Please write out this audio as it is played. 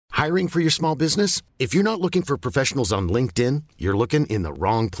Hiring for your small business? If you're not looking for professionals on LinkedIn, you're looking in the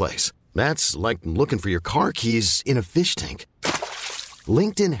wrong place. That's like looking for your car keys in a fish tank.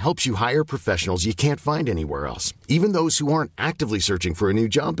 LinkedIn helps you hire professionals you can't find anywhere else, even those who aren't actively searching for a new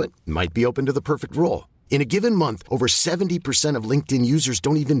job but might be open to the perfect role. In a given month, over 70% of LinkedIn users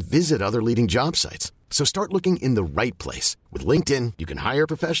don't even visit other leading job sites. So start looking in the right place. With LinkedIn, you can hire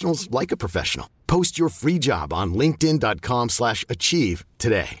professionals like a professional. Post your free job on linkedin.com/achieve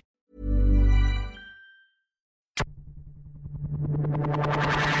today.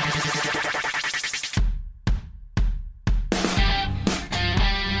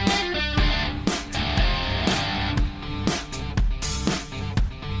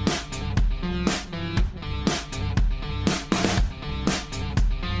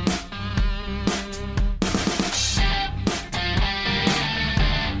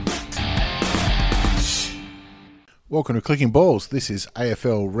 Welcome to Clicking Balls. This is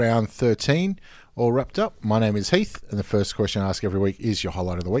AFL Round 13, all wrapped up. My name is Heath, and the first question I ask every week is your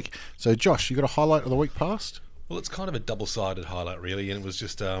highlight of the week. So, Josh, you got a highlight of the week past? Well, it's kind of a double-sided highlight, really, and it was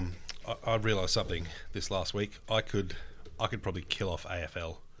just I realised something this last week. I could probably kill off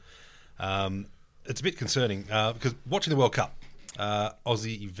AFL. It's a bit concerning because watching the World Cup,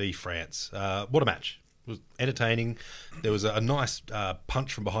 Aussie v France, what a match! It was entertaining. There was a nice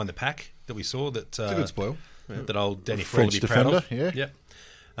punch from behind the pack that we saw. It's a good spoil. That old Danny French French defender, proud of.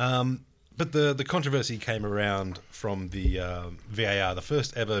 Yeah. But the controversy came around from the VAR, the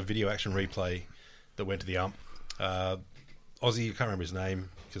first ever video action replay that went to the ump. Aussie, I can't remember his name,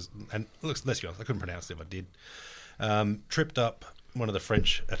 and let's be honest, I couldn't pronounce it if I did. Tripped up one of the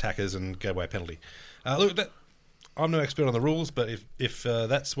French attackers and gave away a penalty. I'm no expert on the rules, but if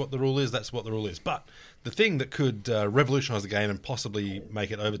that's what the rule is, that's what the rule is. But the thing that could revolutionise the game and possibly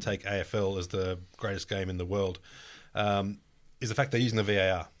make it overtake AFL as the greatest game in the world is the fact they're using the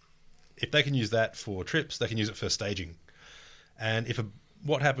VAR. If they can use that for trips, they can use it for staging. And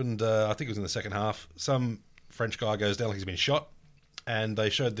what happened, I think it was in the second half, some French guy goes down like he's been shot, and they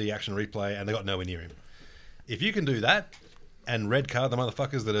showed the action replay, and they got nowhere near him. If you can do that and red card the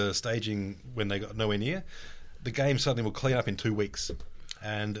motherfuckers that are staging when they got nowhere near, the game suddenly will clean up in 2 weeks,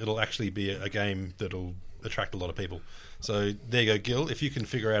 and it'll actually be a game that'll attract a lot of people. So there you go, Gil. If you can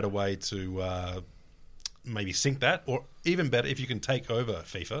figure out a way to maybe sync that, or even better, if you can take over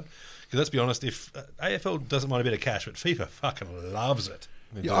FIFA, because let's be honest, if AFL doesn't mind a bit of cash, but FIFA fucking loves it.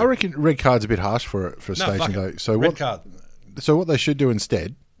 Yeah, I reckon red card's a bit harsh for staging though. So red card. So what they should do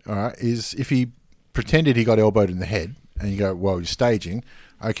instead, all right, is if he pretended he got elbowed in the head, and you go, well, you're staging.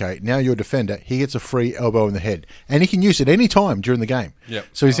 Okay, now you're a defender. He gets a free elbow in the head, and he can use it any time during the game. Yep.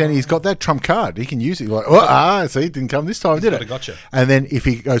 So he's got that trump card. He can use it. You're like, see, it didn't come this time, did it? Gotcha. And then if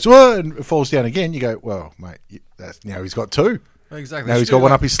he goes and falls down again, you go, well, mate, now he's got two. Exactly. Now he's got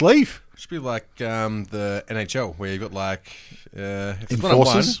one up his sleeve. It should be like the NHL, where you've got like if it's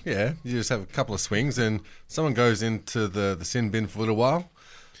enforcers. 1-on-1, you just have a couple of swings, and someone goes into the sin bin for a little while.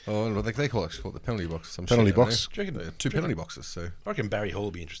 Or what they call it the penalty box. Penalty box. Do you reckon two penalty boxes? So I reckon Barry Hall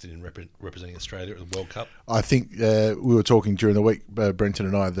will be interested in representing Australia at the World Cup. I think we were talking during the week, Brenton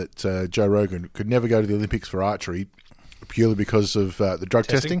and I, that Joe Rogan could never go to the Olympics for archery purely because of the drug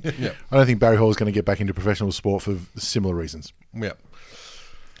testing. Yep. I don't think Barry Hall is going to get back into professional sport for similar reasons. Yeah.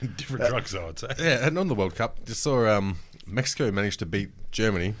 Different drugs, I would say. Yeah, and on the World Cup, just saw Mexico managed to beat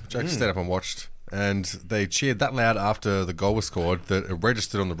Germany, which I actually stayed up and watched. And they cheered that loud after the goal was scored that it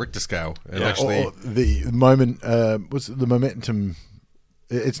registered on the Richter scale. And actually, the moment was the momentum.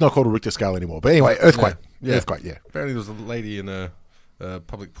 It's not called a Richter scale anymore. But anyway, earthquake. Yeah. Earthquake. Yeah. Apparently, there was a lady in a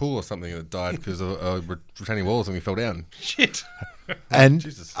public pool or something that died because of retaining walls and we fell down. Shit. And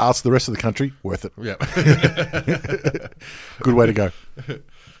Jesus. ask the rest of the country, worth it. Yeah. Good way to go.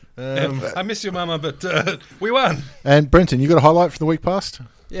 I miss your mama, but we won. And Brenton, you got a highlight from the week past?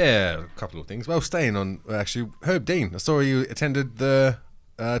 Yeah, a couple of things. Well, staying on, actually, Herb Dean. I saw you attended the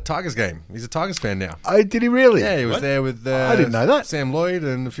Tigers game. He's a Tigers fan now. Oh, did he really? Yeah, he was there with I didn't know that. Sam Lloyd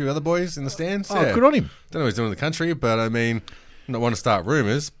and a few other boys in the stands. Oh, yeah. good on him. Don't know what he's doing in the country, but I mean, I don't want to start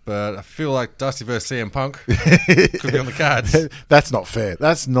rumours, but I feel like Dusty versus CM Punk could be on the cards. That's not fair.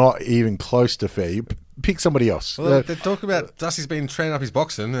 That's not even close to fair. You pick somebody else. Well, they talk about Dusty's been training up his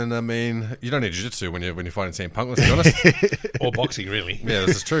boxing, and I mean, you don't need jiu-jitsu when you're fighting CM Punk, let's be honest. Or boxing, really. Yeah,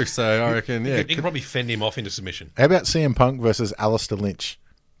 this is true. So I reckon, yeah. You can probably fend him off into submission. How about CM Punk versus Alistair Lynch?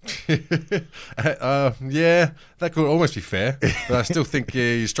 Yeah, that could almost be fair, but I still think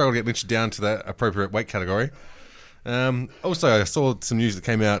you struggle to get Lynch down to that appropriate weight category. Also, I saw some news that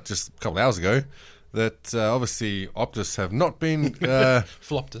came out just a couple of hours ago that obviously Optus have not been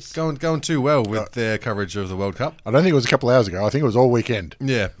Flopped us. going too well with their coverage of the World Cup. I don't think it was a couple of hours ago. I think it was all weekend.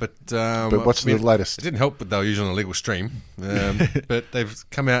 Yeah, but what's the latest? It didn't help that they were using an illegal stream. But they've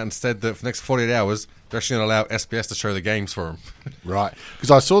come out and said that for the next 48 hours, they're actually going to allow SBS to show the games for them. Right.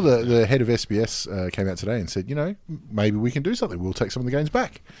 Because I saw the head of SBS came out today and said, maybe we can do something. We'll take some of the games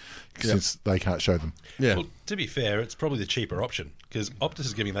back since they can't show them. Yeah. Well, to be fair, it's probably the cheaper option because Optus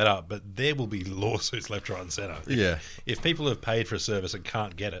is giving that up, but there will be lawsuits left, right, and centre. If people have paid for a service and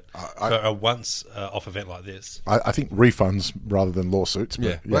can't get it for a once-off event like this. I think refunds rather than lawsuits.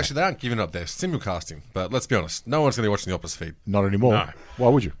 But, Well, actually, they aren't giving up their simulcasting. But let's be honest, no one's going to be watching the Optus feed. Not anymore. No. Why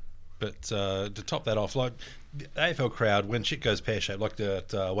would you? But to top that off, like the AFL crowd, when shit goes pear-shaped, like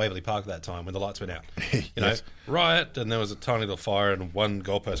at Waverley Park at that time when the lights went out, Yes. riot, and there was a tiny little fire and one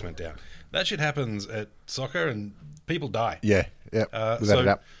goalpost went down. That shit happens at soccer and people die. Yeah. Without a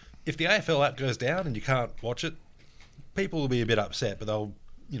doubt. If the AFL app goes down and you can't watch it, people will be a bit upset, but they'll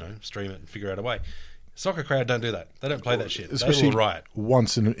stream it and figure out a way. Soccer crowd don't do that. They don't play that shit. They will riot.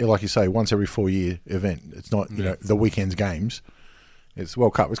 Once, like you say, once every 4-year event. It's not the weekend's games. It's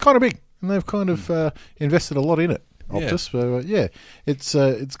World Cup. It's kind of big, and they've kind of invested a lot in it. Optus,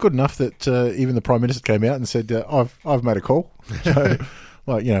 it's good enough that even the Prime Minister came out and said, "I've made a call." So,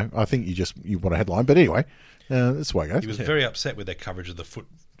 I think you want a headline, but anyway, that's the way it goes. He was very upset with their coverage of the foot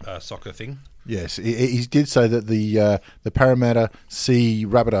soccer thing. Yes, he did say that the Parramatta Sea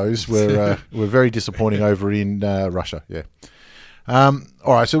Rabbitohs were very disappointing over in Russia. Yeah.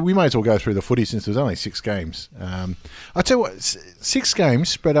 All right, so we may as well go through the footy since there's only 6 games. I tell you what, 6 games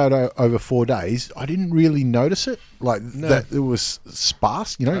spread out over 4 days. I didn't really notice it, that it was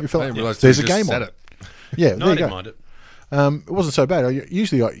sparse. You felt like there's a game on. Yeah, no, I didn't mind it. It wasn't so bad.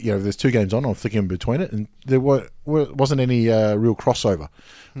 Usually, if there's 2 games on, I'm flicking between it, and there wasn't any real crossover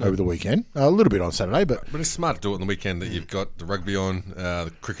over the weekend. A little bit on Saturday, but it's smart to do it on the weekend that you've got the rugby on,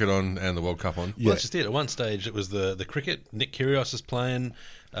 the cricket on, and the World Cup on. Well, that's just it. At one stage, it was the cricket. Nick Kyrgios is playing.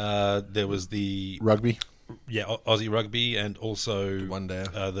 There was the rugby. Yeah, Aussie rugby, and also The one day.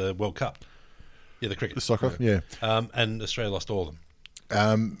 The World Cup. Yeah, the cricket. The soccer, yeah. And Australia lost all of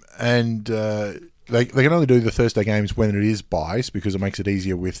them. They can only do the Thursday games when it is buys because it makes it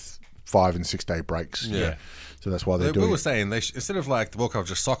easier with 5 and 6 day breaks. Yeah. So that's why they're doing it. We were saying, instead of like the World Cup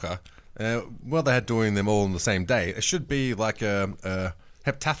just soccer, they had doing them all on the same day. It should be like a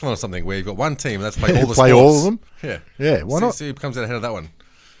heptathlon or something where you've got one team and that's play all the play sports. all of them? Yeah. Yeah, why not? See who comes out ahead of that one.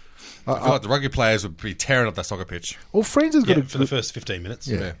 I feel like the rugby players would be tearing up that soccer pitch. Well, France has got For the first 15 minutes.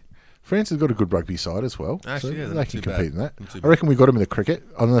 Yeah. France has got a good rugby side as well. Actually, so yeah, they can compete in that. Not too I reckon we got them in the cricket,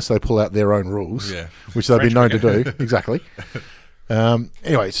 unless they pull out their own rules, which they've been known to do. Exactly.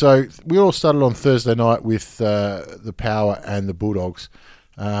 Anyway, so we all started on Thursday night with the Power and the Bulldogs.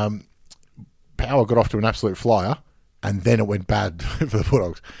 Power got off to an absolute flyer, and then it went bad for the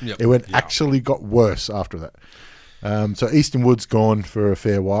Bulldogs. Yep. It actually got worse after that. So Easton Wood's gone for a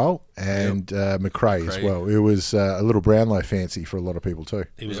fair while, and McRae as well. It was a little Brownlow fancy for a lot of people too.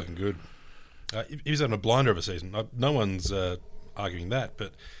 He was looking good. He was on a blinder of a season. No one's arguing that,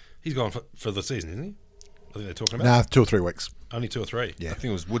 but he's gone for the season, isn't he? I think they're talking about. Nah, 2 or 3 weeks. Only 2 or 3. Yeah, I think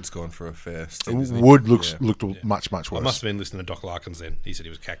it was Wood's gone for a fair stint. Isn't he? Wood looked much worse. I must have been listening to Doc Larkins then. He said he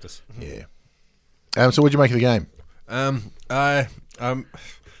was cactus. Yeah. So what'd you make of the game? I'm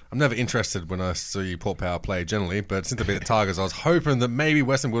never interested when I see Port Power play generally, but since they beat the Tigers, I was hoping that maybe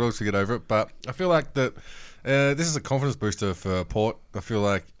Western Bulldogs could get over it. But I feel like that this is a confidence booster for Port. I feel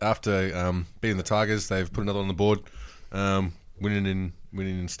like after beating the Tigers, they've put another on the board, winning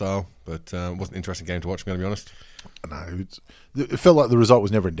in style. But it wasn't an interesting game to watch, I'm going to be honest. No, it felt like the result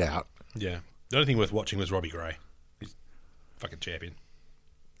was never in doubt. Yeah. The only thing worth watching was Robbie Gray. He's fucking champion.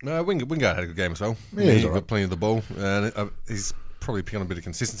 Wingard had a good game as well. Yeah, he's he all got right. plenty of the ball. And he's probably picking on a bit of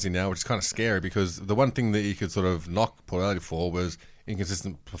consistency now, which is kind of scary because the one thing that you could sort of knock Port Adelaide for was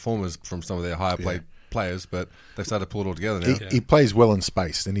inconsistent performers from some of their higher paid players, but they've started to pull it all together now. He plays well in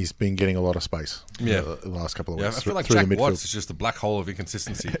space, and he's been getting a lot of space the last couple of Yeah, weeks. I feel like through Jack the midfield. Watts is just a black hole of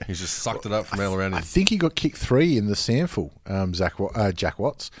inconsistency. He's just sucked it up from all around I him. think he got kicked 3 in the Sandful, Jack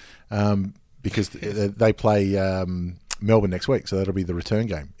Watts, because they play Melbourne next week, so that'll be the return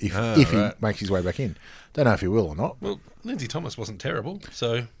game if he makes his way back in. Don't know if he will or not. Well, Lindsay Thomas wasn't terrible,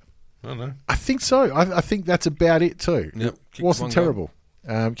 so I don't know. I think so. I think that's about it too. Yep. It wasn't terrible.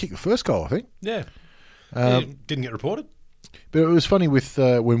 Kicked the first goal, I think. Yeah. Didn't get reported. But it was funny with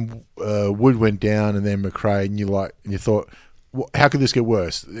when Wood went down and then McRae, and you thought, how could this get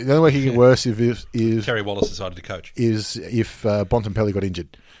worse? The only way it can get worse is Terry Wallace decided to coach. if Bontempelli got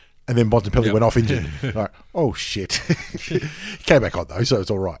injured. And then Bontempelli went off injured. Like, oh, shit. He came back on, though, so it's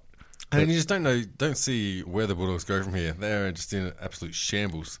all right. And you just don't see where the Bulldogs go from here. They're just in absolute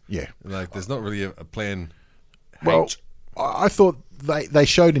shambles. Yeah. Like, there's not really a plan. Well, I thought they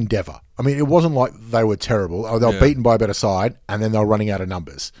showed endeavour. I mean, it wasn't like they were terrible. They were beaten by a better side, and then they were running out of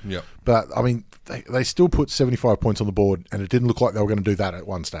numbers. Yep. But, I mean, they still put 75 points on the board, and it didn't look like they were going to do that at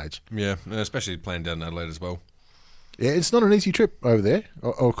one stage. Yeah, and especially playing down in Adelaide as well. Yeah, it's not an easy trip over there,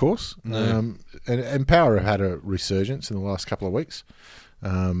 of course. No. And Power have had a resurgence in the last couple of weeks.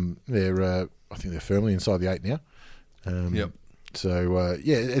 I think they're firmly inside the 8 now. Yep. So,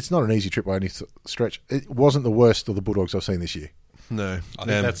 it's not an easy trip by any stretch. It wasn't the worst of the Bulldogs I've seen this year. No. I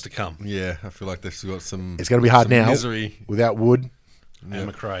think that's to come. Yeah, I feel like they've still got some... It's going to be hard now misery. without Wood.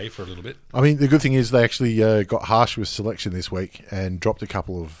 And McRae for a little bit. I mean, the good thing is they actually got harsh with selection this week and dropped a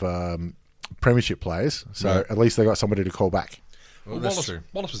couple of premiership players. So Right. at least they got somebody to call back. Well, that's Wallace, true.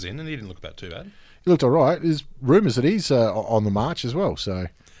 Wallace was in, and he didn't look about too bad. He looked all right. There's rumours that he's on the march as well. So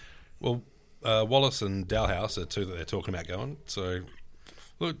Well, Wallace and Dalhouse are two that they're talking about going. So,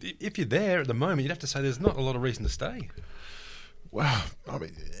 look, if you're there at the moment, you'd have to say there's not a lot of reason to stay. wow, I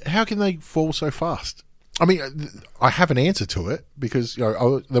mean, how can they fall so fast? I mean, I have an answer to it because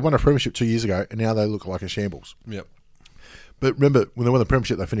they won a premiership 2 years ago, and now they look like a shambles. Yep. But remember, when they won the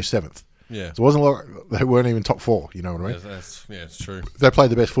premiership, they finished 7th. Yeah. So it wasn't like they weren't even top 4. You know what I mean? It's true. They played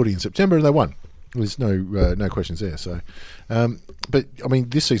the best footy in September and they won. There's no questions there. So, but I mean,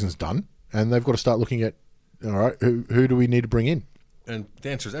 this season's done, and they've got to start looking at all right, who do we need to bring in? And the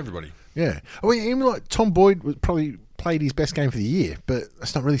answer is everybody. Yeah, I mean, even like Tom Boyd probably played his best game for the year, but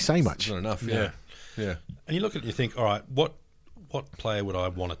that's not really saying much. It's not enough. Yeah. Yeah. And you look at it and you think, all right, what player would I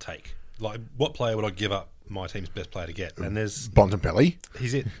want to take? Like, what player would I give up my team's best player to get? And there's... Bontempelli.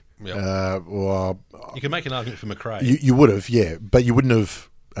 He's it. Yep. Or You can make an argument for McRae. you would have, yeah, but you wouldn't have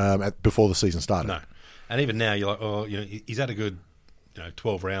before the season started. No. And even now, you're like, oh, he's had a good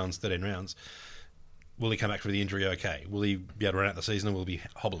 12 rounds, 13 rounds. Will he come back for the injury okay? Will he be able to run out the season, or will he be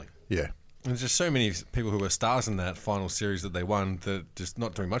hobbling? Yeah. And there's just so many people who were stars in that final series that they won that just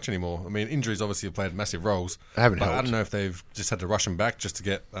not doing much anymore. I mean, injuries obviously have played massive roles. They haven't but I helped. don't know if they've just had to rush them back just to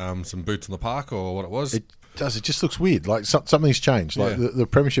get some boots on the park or what it was. It does. It just looks weird. Like something's changed. Like Yeah. the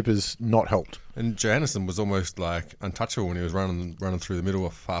premiership has not helped. And Johannesson was almost like untouchable when he was running through the middle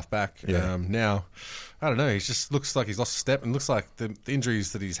of half back. Yeah. Now, I don't know. He just looks like he's lost a step, and looks like the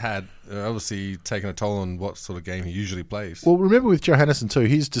injuries that he's had are obviously taking a toll on what sort of game he usually plays. Well, remember with Johannesson too,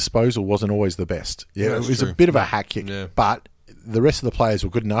 his disposal wasn't always the best. Yeah, That's it was true. a bit of a hack kick, Yeah. but the rest of the players were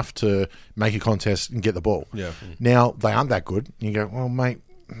good enough to make a contest and get the ball. Yeah. Now they aren't that good. And you go, well, mate,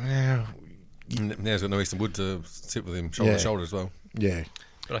 yeah. And now he's got no Easton Wood to sit with him shoulder Yeah. to shoulder as well. Yeah.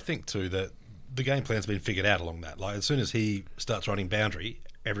 But I think, too, that the game plan's been figured out along that. Like, as soon as he starts running boundary,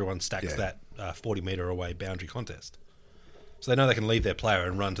 everyone stacks Yeah. that 40-metre away boundary contest. So they know they can leave their player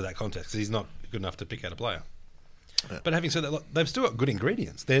and run to that contest because he's not good enough to pick out a player. But having said that, look, they've still got good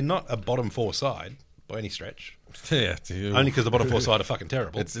ingredients. They're not a bottom 4 side by any stretch. Yeah. Only because the bottom 4 side are fucking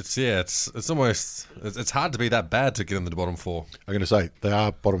terrible. It's almost it's hard to be that bad to get in the bottom 4. I'm going to say they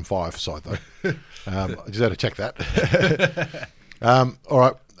are bottom 5 side though. I just had to check that. All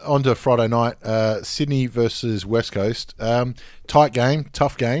right, on to Friday night. Sydney versus West Coast. Tight game,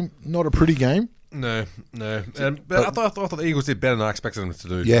 tough game, not a pretty game. No. But I thought the Eagles did better than I expected them to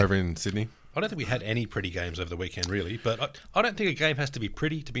do Yeah. over in Sydney. I don't think we had any pretty games over the weekend, really. But I don't think a game has to be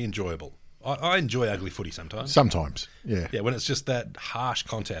pretty to be enjoyable. I enjoy ugly footy sometimes. Sometimes, yeah. Yeah, when it's just that harsh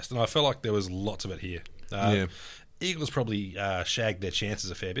contest. And I felt like there was lots of it here. Yeah. Eagles probably shagged their chances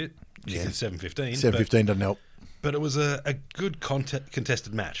a fair bit. Yeah. 7-15. 7-15 doesn't help. But it was a good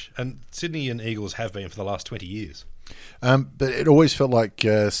contested match. And Sydney and Eagles have been for the last 20 years. But it always felt like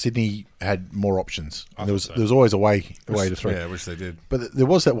Sydney had more options. I There thought was so. there was always a way to throw. Yeah, which they did. But there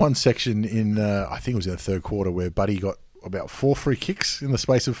was that one section in I think it was in the third quarter where Buddy got about 4 free kicks in the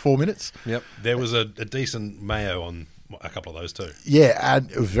space of 4 minutes. Yep. There was a decent Mayo on a couple of those too. Yeah, and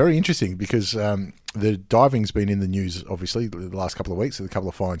it was very interesting because the diving's been in the news, obviously, the last couple of weeks. There's a couple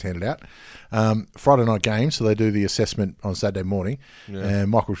of fines handed out. Friday night game, so they do the assessment on Saturday morning. Yeah. And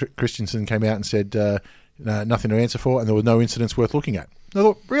Michael Christensen came out and said, no, nothing to answer for, and there were no incidents worth looking at. And I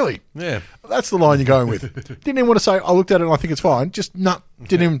thought, really? Yeah. That's the line you're going with. Didn't even want to say, I looked at it and I think it's fine. Just, nothing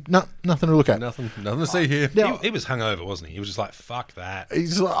to look at. Nothing to see here. Now, He was hungover, wasn't he? He was just like, fuck that.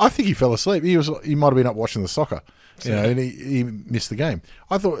 I think he fell asleep. He might have been up watching the soccer, and he missed the game.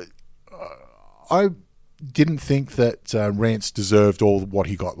 I thought I didn't think that Rance deserved all what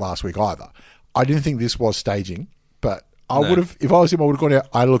he got last week either. I didn't think this was staging, but I would have, if I was him, I would have gone out.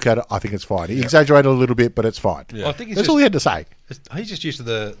 I look at it. I think it's fine. He exaggerated a little bit, but it's fine. Well, I think he's That's just, all he had to say. he's just used to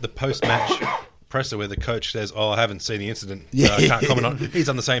the post-match presser where the coach says, "Oh, I haven't seen the incident. Yeah. I can't comment on it." He's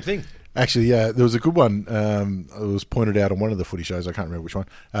done the same thing. Actually, yeah, there was a good one. It was pointed out on one of the footy shows. I can't remember which one.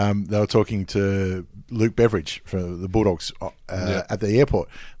 They were talking to Luke Beveridge for the Bulldogs at the airport.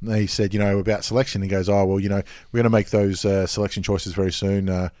 And they said, about selection. He goes, oh, well, we're going to make those selection choices very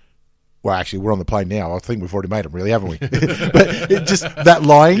soon. Well, actually, we're on the plane now. I think we've already made them, really, haven't we? But that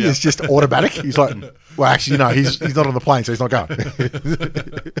line is just automatic. He's like, well, actually, no, he's not on the plane, so he's not going.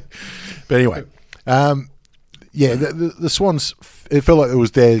 But anyway, yeah, the Swans, it felt like it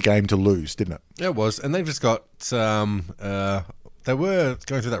was their game to lose, didn't it? Yeah, it was, and they've just got. They were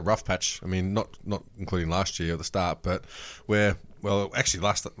going through that rough patch. I mean, not including last year at the start, but where. Well, actually,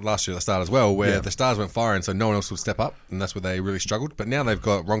 last year at the start as well, where the Stars went firing, so no one else would step up, and that's where they really struggled. But now they've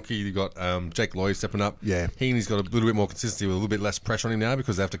got Ronke, they've got Jake Lloyd stepping up. Yeah, Heaney's got a little bit more consistency with a little bit less pressure on him now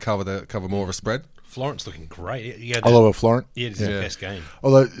because they have to cover more of a spread. Florence looking great. Oliver Florent. He had his best game.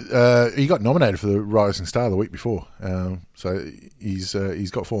 Although he got nominated for the Rising Star the week before, so he's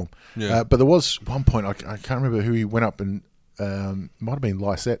got form. Yeah. But there was one point I can't remember who he went up and might have been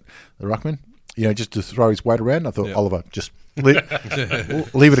Lysette, the ruckman. Just to throw his weight around. I thought Oliver just. leave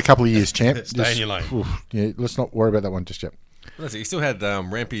it a couple of years, champ. Stay in your lane. Let's not worry about that one just yet. Well, that's it. He still had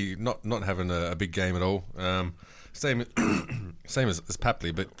Rampy not having a big game at all. Same as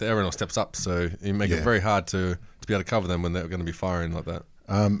Papley, but everyone else steps up, so you make it very hard to be able to cover them when they're going to be firing like that.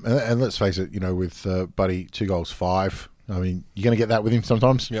 And let's face it, with Buddy 2 goals 5. I mean, you're going to get that with him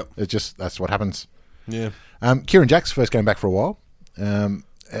sometimes. Yep. That's what happens. Yeah. Kieran Jack's first game back for a while.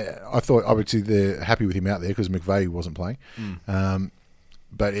 I thought obviously they're happy with him out there because McVeigh wasn't playing.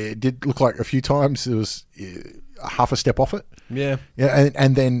 But it did look like a few times there was half a step off it. Yeah. Yeah,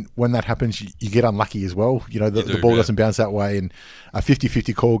 and then when that happens, you get unlucky as well. The ball doesn't bounce that way and a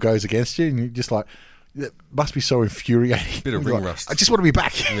 50-50 call goes against you and you're just like, it must be so infuriating. Bit of ring rust. I just want to be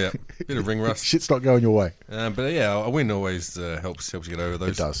back. Yeah, bit of ring rust. Shit's not going your way. But yeah, a win always helps you get over those.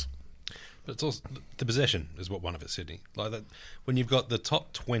 It does. But it's also the possession is what won of it, Sydney. Like that, when you've got the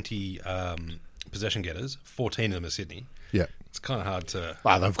top 20 possession getters, 14 of them are Sydney. Yeah, it's kind of hard to.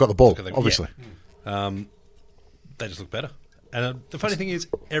 Well, they've got the ball, obviously. Yeah. They just look better. And the funny thing is,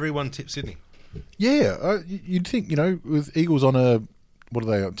 everyone tips Sydney. Yeah, you'd think with Eagles on a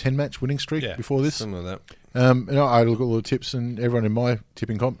 10-match winning streak before this, something like that. I look at all the tips and everyone in my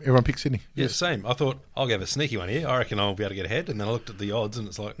tipping comp, everyone picked Sydney. Yeah, same. I thought I'll give a sneaky one here. I reckon I'll be able to get ahead. And then I looked at the odds and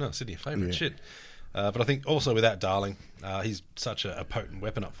it's like, no, Sydney favourite. Shit. But I think also without Darling, he's such a potent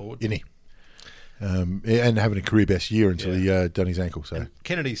weapon up forward. Isn't he? And having a career best year until he done his ankle. So and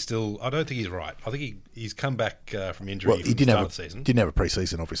Kennedy's still. I don't think he's right. I think he's come back from injury. Well, he didn't have the season. Didn't have a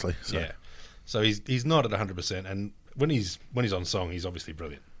pre-season, obviously. So. Yeah, so he's not at 100%. And when he's on song, he's obviously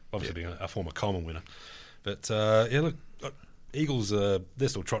brilliant. Obviously being a former Coleman winner. But look, Eagles they're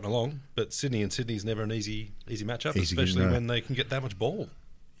still trotting along, but Sydney's never an easy matchup, especially when they can get that much ball.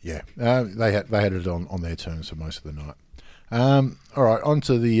 Yeah, they had it on their terms for most of the night. All right, on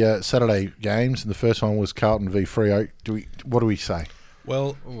to the Saturday games, and the first one was Carlton v Freo. What do we say?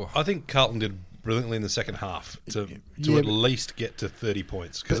 Well, I think Carlton did brilliantly in the second half to at least get to 30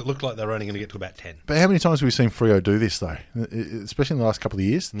 points because it looked like they were only going to get to about 10. But how many times have we seen Freo do this though? Especially in the last couple of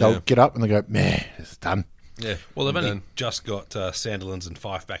years, they'll get up and they go, "Meh, it's done." Yeah. Well, they've only just got Sandilands and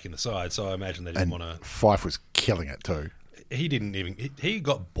Fife back in the side, so I imagine they didn't want to. Fife was killing it too. He didn't even. He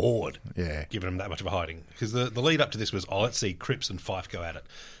got bored. Yeah. Giving him that much of a hiding because the lead up to this was let's see Cripps and Fife go at it,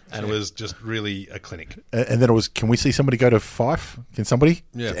 and it was just really a clinic. And then it was, can we see somebody go to Fife? Can somebody?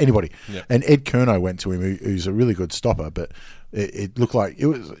 Yeah. Anybody? Yeah. And Ed Curnow went to him, who's a really good stopper, but it looked like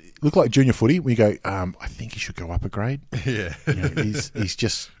junior footy. We go, I think he should go up a grade. Yeah. He's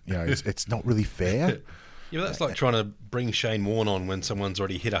just it's not really fair. Yeah, but that's like trying to bring Shane Warne on when someone's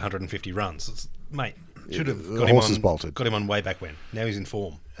already hit 150 runs. Mate, should have got him on way back when. Now he's in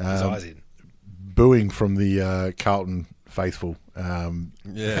form. His eyes in. Booing from the Carlton faithful at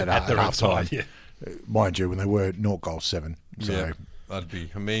the half time. Yeah. Mind you, when they were 0-7. So. Yeah,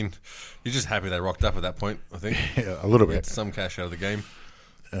 you're just happy they rocked up at that point, I think. Yeah, a little bit. Get some cash out of the game.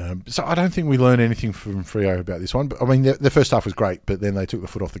 So I don't think we learned anything from Freo about this one. But I mean, the first half was great, but then they took the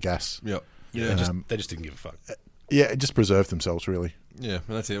foot off the gas. Yep. Yeah, they just didn't give a fuck. Yeah, it just preserved themselves, really. Yeah,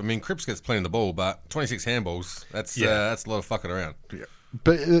 and that's it. I mean, Cripps gets plenty of the ball, but 26 handballs, that's a lot of fucking around. Yeah.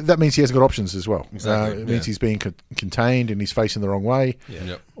 But that means he hasn't got options as well. Exactly. It means he's being contained and he's facing the wrong way. Yeah.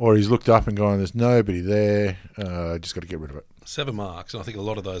 Yep. Or he's looked up and gone, there's nobody there. Just got to get rid of it. 7 marks, and I think a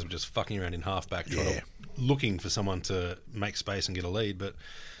lot of those were just fucking around in halfback, looking for someone to make space and get a lead, but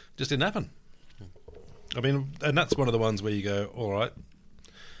just didn't happen. I mean, and that's one of the ones where you go, all right,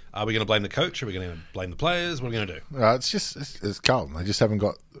 are we going to blame the coach? Are we going to blame the players? What are we going to do? It's Carlton. They just haven't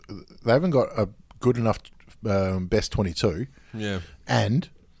got a good enough best 22. Yeah. And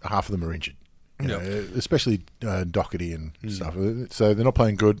half of them are injured. You Yep. know, especially Doherty and stuff. So they're not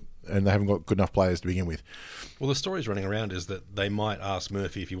playing good, and they haven't got good enough players to begin with. Well, the stories running around is that they might ask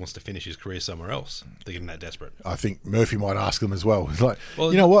Murphy if he wants to finish his career somewhere else. They're getting that desperate. I think Murphy might ask them as well. It's like,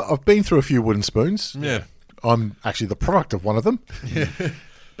 Well, you know what? I've been through a few wooden spoons. Yeah. I'm actually the product of one of them.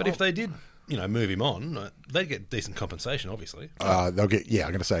 But if they did, move him on, they'd get decent compensation, obviously. They'll get. Yeah, I'm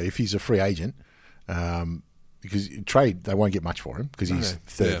going to say if he's a free agent, because trade they won't get much for him because he's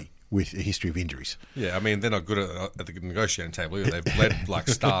 30 Yeah. with a history of injuries. Yeah, I mean, they're not good at the negotiating table either. They've led like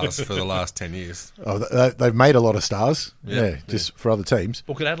stars for the last 10 years. Oh, they've made a lot of stars. Yeah. Yeah, just for other teams.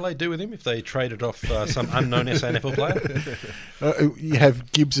 What could Adelaide do with him if they traded off some unknown SANFL player? You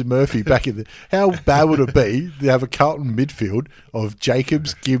have Gibbs and Murphy back in the. How bad would it be to have a Carlton midfield of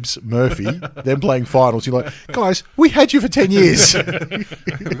Jacobs, Gibbs, Murphy, then playing finals? You're like, guys, we had you for 10 years.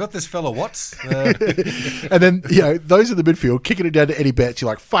 We've got this fella Watts. And then, those in the midfield kicking it down to Eddie Betts.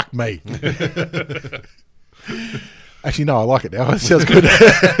 You're like, fuck me. Actually, no, I like it now. It sounds good.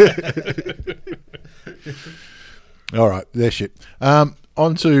 All right, there's shit.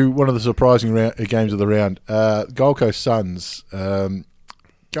 On to one of the surprising games of the round. Gold Coast Suns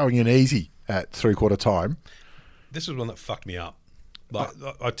going in easy at three-quarter time. This was one that fucked me up. Like,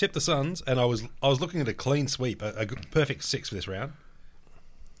 I tipped the Suns, and I was looking at a clean sweep, a perfect 6 for this round.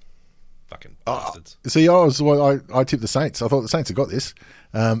 Fucking bastards. See, I tipped the Saints. I thought the Saints had got this.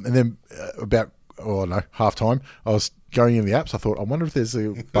 And then half time, I was going in the apps. I thought, I wonder if there's a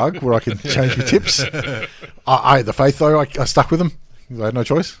bug where I can change my tips. I had the faith, though. I stuck with them. I had no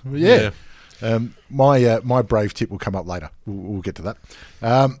choice. But yeah. My brave tip will come up later. We'll get to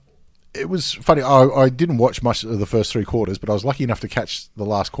that. It was funny. I didn't watch much of the first three quarters, but I was lucky enough to catch the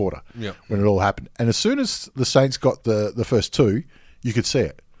last quarter when it all happened. And as soon as the Saints got the first two, you could see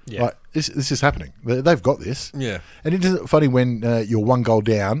it. Yeah. Like, this is happening. They've got this. Yeah. And it isn't funny when you're one goal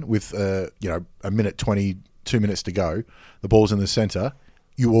down with a minute 20, 2 minutes to go, the ball's in the centre,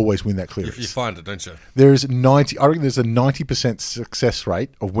 you always win that clearance. You find it, don't you? There is I reckon there's a 90% success rate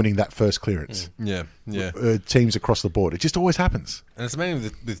of winning that first clearance. Yeah, yeah. Teams across the board. It just always happens. And it's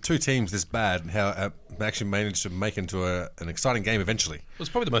amazing with two teams this bad how they actually managed to make into an exciting game eventually. It was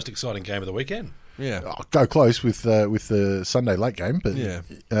probably the most exciting game of the weekend. Yeah. I'll go close with the Sunday late game, but Yeah.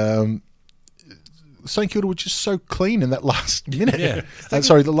 St Kilda were just so clean in that last minute. Yeah.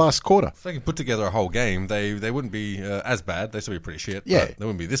 The last quarter. If they can put together a whole game, they wouldn't be as bad. They'd still be pretty shit. Yeah. But they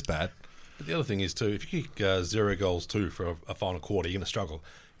wouldn't be this bad. But the other thing is, too, if you kick 0 goals 2 for a final quarter, you're going to struggle.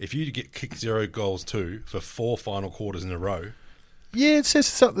 If you get kicked 0 goals 2 for 4 final quarters in a row, Yeah, it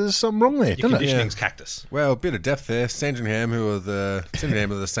says there's something wrong there, your doesn't it? conditioning's cactus. Well, a bit of depth there. Sandringham, who are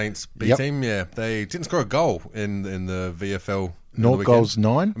the Saints B Yep. team, they didn't score a goal in the VFL. Naught on the goals,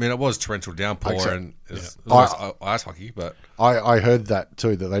 weekend. 9. I mean, it was torrential downpour Except- and it's Yeah. ice hockey, but I heard that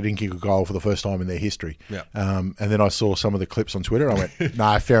too, that they didn't kick a goal for the first time in their history. Yeah. And then I saw some of the clips on Twitter and I went,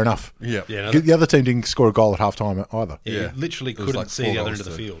 nah, fair enough. yeah, Yeah, The other team didn't score a goal at half time either. Yeah, Yeah. you literally It was couldn't like see 4 the other goals end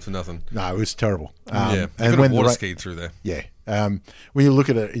of the field. to nothing. No, it was terrible. And and when when water the skied through there. yeah, when you look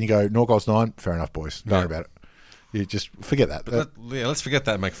at it and you go, Naught goals 9, fair enough, boys. Don't worry about it. You just forget that. Let's forget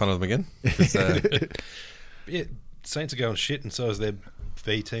that and make fun of them again. 'Cause, Yeah, Saints are going shit, and so is their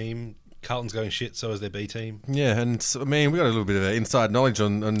B team. Carlton's going shit, so is their B team. yeah, and so, I mean, we got a little bit of inside knowledge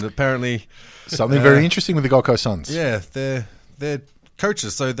on apparently, Something very interesting with the Gold Coast Suns. yeah, they're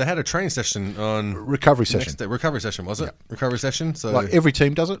coaches. So they had a training session on Recovery the next session. day. Recovery session, was it? Recovery session. So Like every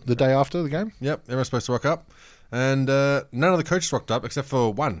team does it the day after the game. yep, everyone's supposed to rock up, and none of the coaches rocked up except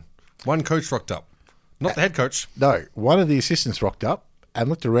for one. One coach rocked up, not the head coach. No, one of the assistants rocked up and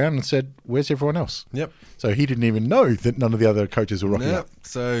looked around and said, where's everyone else? Yep. So he didn't even know that none of the other coaches were rocking Yep. up.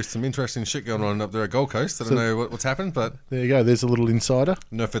 So some interesting shit going on up there at Gold Coast. I don't know what's happened, but There you go. There's a little insider. I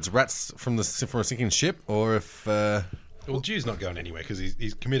don't know if it's rats from a sinking ship or if Well, Dew's not going anywhere because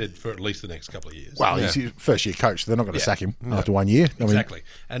he's committed for at least the next couple of years. Well, Yeah. he's his first year coach. They're not going to Yeah. sack him after 1 year. I mean, Exactly.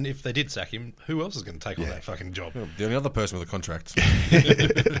 And if they did sack him, who else is going to take on that fucking job? the only other person with a contract.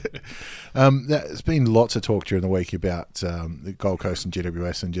 there's been lots of talk during the week about the Gold Coast and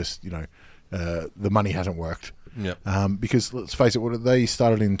GWS and just, the money hasn't worked. Yep. Because let's face it, they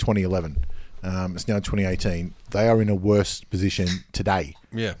started in 2011. It's now 2018. They are in a worse position today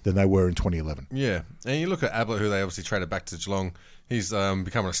Yeah. than they were in 2011. Yeah, and you look at Ablett, who they obviously traded back to Geelong. He's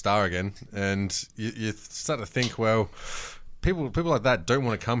becoming a star again, and you start to think, well, people like that don't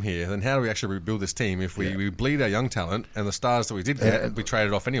want to come here. Then how do we actually rebuild this team if we bleed our young talent and the stars that we did get, we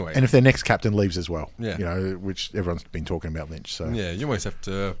traded off anyway? And if their next captain leaves as well, Yeah. which everyone's been talking about Lynch. So, yeah, you almost have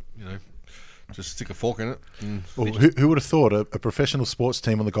to, just stick a fork in it. And, well, who would have thought a professional sports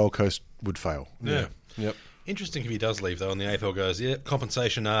team on the Gold Coast would fail? yeah, yep. Interesting if he does leave, though, and the AFL goes, yeah,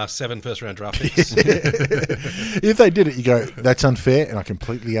 compensation are 7 first-round draft picks. If they did it, you go, that's unfair, and I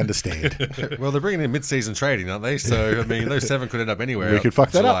completely understand. Well, they're bringing in mid-season trading, aren't they? So, I mean, those 7 could end up anywhere. We could fuck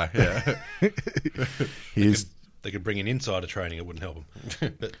that up. Yeah. They could bring in insider training, it wouldn't help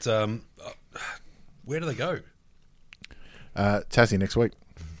them. But where do they go? Tassie next week.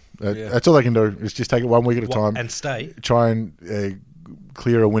 That's all they can do, is just take it 1 week at a time. And stay. Try and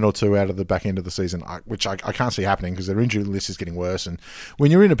clear a win or two out of the back end of the season, which I can't see happening because their injury list is getting worse. And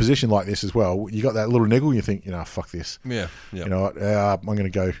when you're in a position like this as well, you got that little niggle and you think, fuck this. Yeah. You know what, I'm going to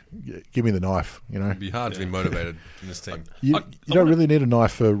go, give me the knife, It'd be hard to be motivated in this team. You don't really need a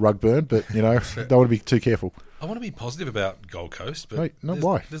knife for rug burn, but, don't want to be too careful. I want to be positive about Gold Coast, but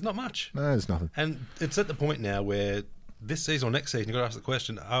why? There's not much. No, there's nothing. And it's at the point now where this season or next season, you've got to ask the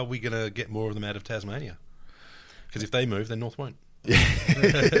question, are we going to get more of them out of Tasmania? Because if they move, then North won't.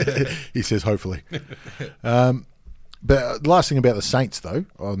 He says hopefully. But the last thing about the Saints, though,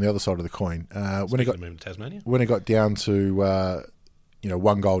 on the other side of the coin, when it got down to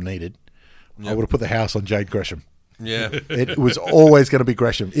 1 goal needed, I would have put the house on Jade Gresham. Yeah. It was always going to be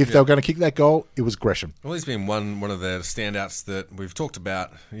Gresham. If they were going to kick that goal, it was Gresham. Well, he's been one of the standouts that we've talked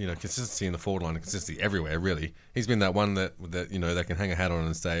about, consistency in the forward line and consistency everywhere, really. He's been that one that they can hang a hat on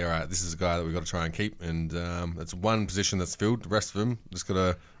and say, all right, this is a guy that we've got to try and keep. And it's one position that's filled. The rest of them just got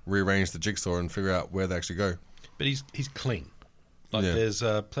to rearrange the jigsaw and figure out where they actually go. But he's clean. There's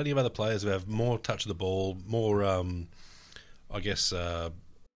plenty of other players who have more touch of the ball, more,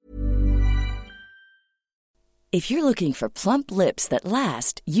 If you're looking for plump lips that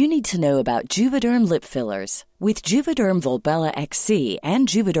last, you need to know about Juvederm lip fillers. With Juvederm Volbella XC and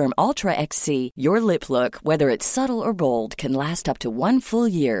Juvederm Ultra XC, your lip look, whether it's subtle or bold, can last up to 1 full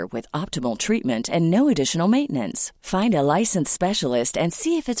year with optimal treatment and no additional maintenance. Find a licensed specialist and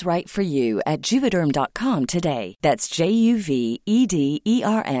see if it's right for you at Juvederm.com today. That's JUVEDERM.com.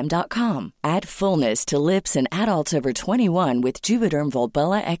 Add fullness to lips in adults over 21 with Juvederm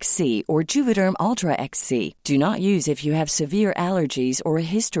Volbella XC or Juvederm Ultra XC. Do not use if you have severe allergies or a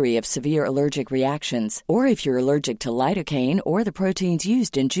history of severe allergic reactions, or if you're allergic to lidocaine or the proteins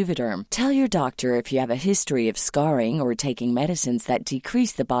used in Juvederm. Tell your doctor if you have a history of scarring or taking medicines that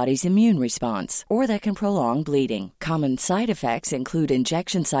decrease the body's immune response or that can prolong bleeding. Common side effects include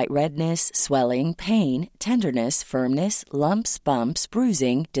injection site redness, swelling, pain, tenderness, firmness, lumps, bumps,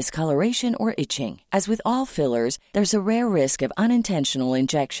 bruising, discoloration, or itching. As with all fillers, there's a rare risk of unintentional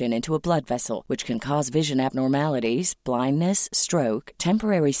injection into a blood vessel, which can cause vision abnormalities, blindness, stroke,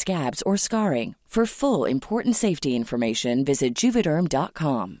 temporary scabs, or scarring. For full, important safety information, visit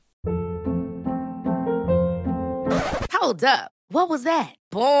Juvederm.com. Hold up. What was that?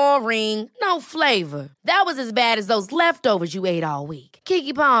 Boring. No flavor. That was as bad as those leftovers you ate all week.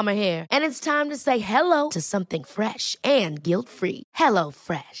 Keke Palmer here, and it's time to say hello to something fresh and guilt-free.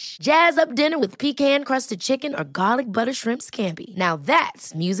 HelloFresh. Jazz up dinner with pecan-crusted chicken or garlic butter shrimp scampi. Now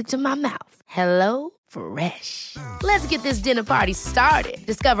that's music to my mouth. HelloFresh. Let's get this dinner party started.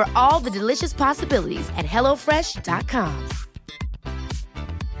 Discover all the delicious possibilities at HelloFresh.com.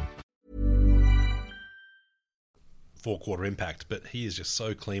 4-quarter impact, but he is just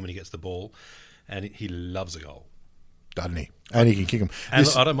so clean when he gets the ball, and he loves a goal. Doesn't he? And he can kick them. And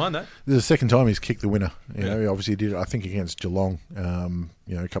I don't mind that. This is the second time he's kicked the winner. He obviously did it, I think, against Geelong,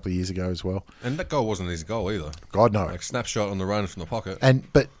 a couple of years ago as well. And that goal wasn't his goal either. God, no. Like snapshot on the run from the pocket.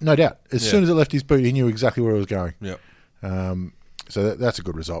 But no doubt, as soon as it left his boot, he knew exactly where it was going. Yep. So that's a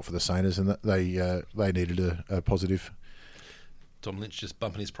good result for the Saints, and they needed a positive. Tom Lynch just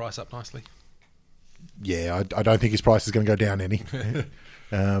bumping his price up nicely. Yeah, I don't think his price is going to go down any.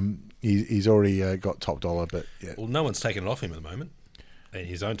 He's already got top dollar, but yeah. Well, no one's taken it off him at the moment in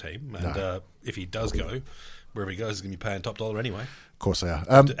his own team, and if he does go, wherever he goes, he's going to be paying top dollar anyway. Of course they are.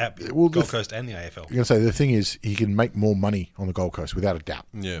 At Gold Coast and the AFL. I'm going to say the thing is he can make more money on the Gold Coast without a doubt.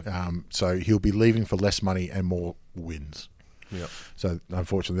 Yeah. So he'll be leaving for less money and more wins. Yeah. So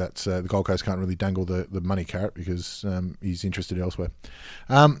unfortunately, that's the Gold Coast can't really dangle the money carrot because he's interested elsewhere.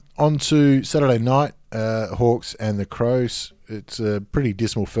 On to Saturday night, Hawks and the Crows. It's a pretty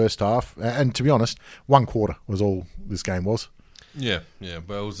dismal first half, and to be honest, 1 quarter was all this game was. Yeah.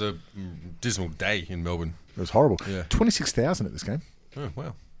 Well, it was a dismal day in Melbourne. It was horrible. Yeah. 26,000 at this game. Oh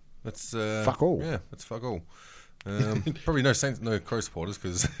wow, that's fuck all. Yeah, that's fuck all. Probably no Saints, no Crow supporters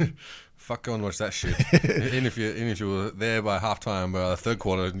because fuck go and watch that shit. even if you were there by halftime, the third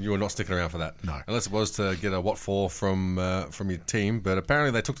quarter, you were not sticking around for that. No, unless it was to get a what for from your team. But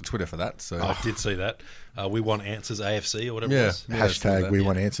apparently they took to Twitter for that. So I did see that. We want answers AFC or whatever. Yeah, it was. hashtag we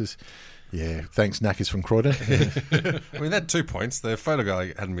want answers. Yeah, thanks, Knackers from Croydon. I mean, they had 2 points. The photo guy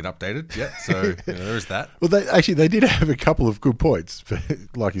hadn't been updated yet, so there is that. Well, they did have a couple of good points,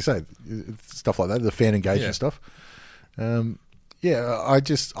 like you say, stuff like that, the fan engagement stuff. I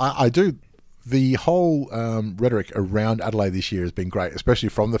do. The whole rhetoric around Adelaide this year has been great, especially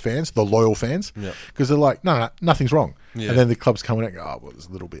from the fans, the loyal fans, because they're like, no, nothing's wrong. Yeah. And then the club's coming out and go, oh, well, there's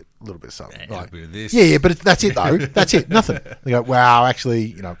a little bit something. A bit of this. Yeah, but that's it, though. That's it, nothing. They go, wow,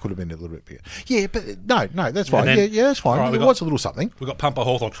 actually, it could have been a little bit bigger. Yeah, but no, that's fine. Then, that's fine. Right, What's a little something? We've got Pumper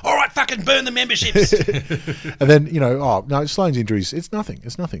Hawthorn. All right, fucking burn the memberships. And then, Sloane's injuries, it's nothing.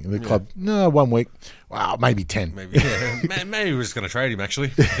 It's nothing. And the club, 1 week, wow, maybe 10. Maybe we're just going to trade him,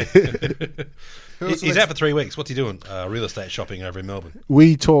 actually. He's out for 3 weeks. What's he doing? Real estate shopping over in Melbourne.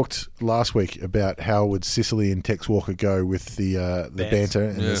 We talked last week about how would Sicily and Tex Walker go with the banter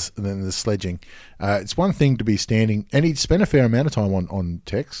and then the sledging. It's one thing to be standing, and he'd spent a fair amount of time on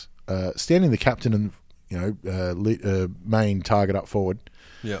Tex, standing the captain and main target up forward.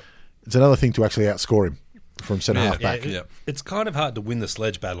 Yeah, it's another thing to actually outscore him from centre half back. It's kind of hard to win the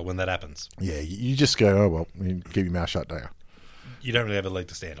sledge battle when that happens. Yeah, you just go, oh well, you keep your mouth shut, don't you? You don't really have a leg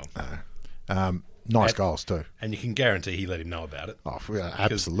to stand on. Nice goals too, and you can guarantee he let him know about it. Oh, yeah,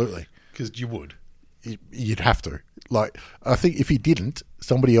 absolutely. Because you would. You'd have to. Like, I think if he didn't,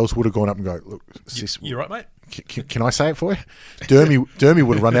 somebody else would have gone up and go, look, sis, you're right, mate. Can I say it for you? Dermy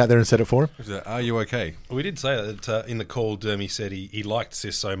would have run out there and said it for him. Are you okay? Well, we did say that in the call. Dermy said he liked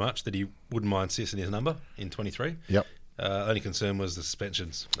Sis so much that he wouldn't mind Sis in his number in 23. Yep. Only concern was the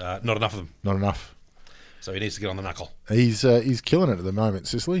suspensions. Not enough of them. Not enough. So he needs to get on the knuckle. He's killing it at the moment,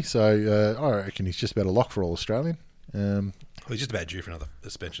 Sicily. So I reckon he's just about a lock for All Australian. He's just about due for another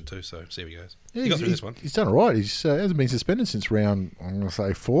suspension too. So see how he goes. Yeah, he got through this one. He's done all right. He's hasn't been suspended since round, I'm going to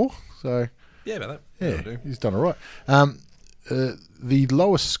say 4. So yeah, about that. Yeah, he's done all right. The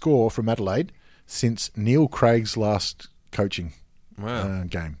lowest score from Adelaide since Neil Craig's last coaching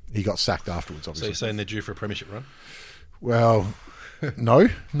game. He got sacked afterwards, obviously. So you're saying they're due for a premiership run? Well, no,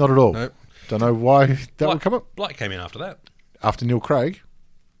 not at all. Nope. Don't know why that would come up. Blight came in after that. After Neil Craig,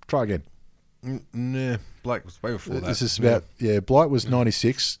 try again. Nah, Blake was way before that. This is about, Blight was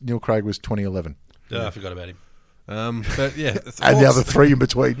 96, Neil Craig was 2011. I forgot about him. But yeah, and the other 3 in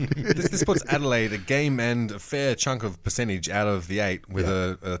between. This puts Adelaide a game and a fair chunk of percentage out of the 8 with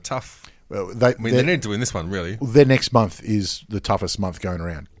a tough. Well, they need to win this one, really. Their next month is the toughest month going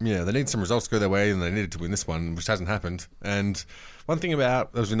around. Yeah, they need some results to go their way, and they needed to win this one, which hasn't happened. And one thing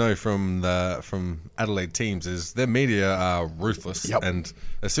about, as we know from Adelaide teams, is their media are ruthless. Yep. And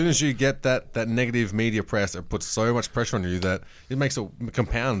as soon as you get that negative media press, it puts so much pressure on you that it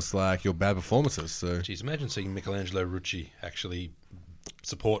compounds like your bad performances. So, jeez, imagine seeing Michelangelo Rucci actually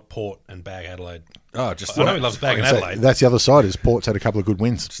support Port and bag Adelaide. Oh, just I know he loves bagging Adelaide. That's the other side. Is Port's had a couple of good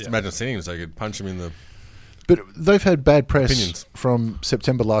wins. Just imagine seeing him so you could punch him in the. But they've had bad press Opinions. from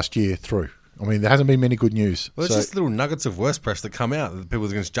September last year through. I mean, there hasn't been many good news. Well, it's just little nuggets of worse press that come out that people are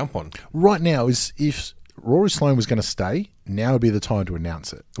going to jump on. Right now, is if Rory Sloane was going to stay, now would be the time to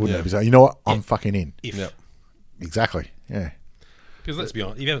announce it. Wouldn't it? Be like, you know what? I'm fucking in. If. Exactly. Yeah. Because let's be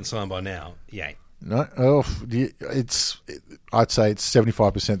honest, if you haven't signed by now, he ain't. No, I'd say it's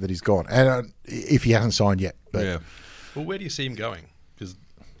 75% that he's gone, and if he hasn't signed yet. But Yeah. Well, where do you see him going? Because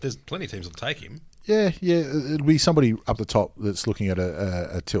there's plenty of teams that'll take him. yeah, it'll be somebody up the top that's looking at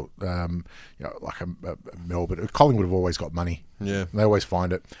a tilt, like a Melbourne. Collingwood have always got money. Yeah. They always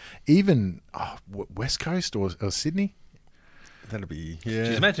find it. Even West Coast or Sydney. That'd be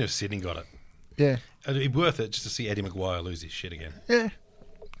Jeez, imagine if Sydney got it. Yeah, It'd be worth it just to see Eddie Maguire lose his shit again. yeah,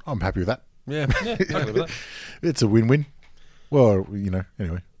 I'm happy with that. Yeah. Yeah, totally with that. It's a win-win. Well, anyway.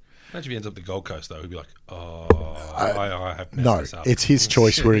 Imagine if he ends up the Gold Coast, though. He'd be like, I have messed No, this up. it's his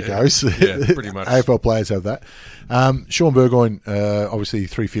choice where he goes. Yeah, pretty much. AFL players have that. Sean Burgoyne, obviously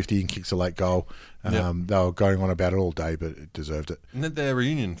 350 and kicks a late goal. They were going on about it all day, but it deserved it. Isn't that their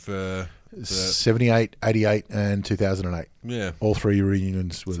reunion for 78, 88 and 2008. Yeah. All 3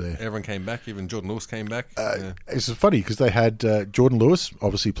 reunions were there. Everyone came back. Even Jordan Lewis came back. It's funny because they had Jordan Lewis,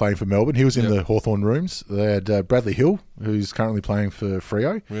 obviously playing for Melbourne. He was in the Hawthorn rooms. They had Bradley Hill, who's currently playing for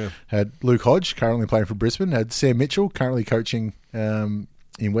Freo. Yeah. Had Luke Hodge, currently playing for Brisbane. Had Sam Mitchell, currently coaching in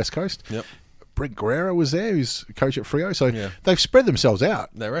West Coast. Yep. Brent Guerrero was there, who's coach at Freo. So they've spread themselves out.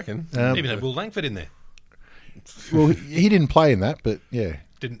 They reckon. Even had Will Langford in there. Well, he didn't play in that, but yeah.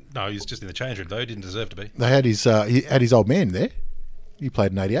 No, he was just in the change room, though. He didn't deserve to be. They had his old man there. He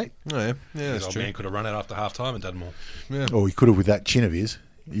played in 88. Oh, yeah. Yeah, His that's old true. man could have run out after half time and done more. Yeah. Or he could have with that chin of his.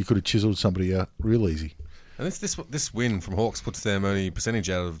 He could have chiseled somebody out real easy. And this win from Hawks puts them only percentage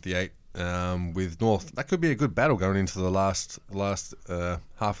out of the 8 with North. That could be a good battle going into the last half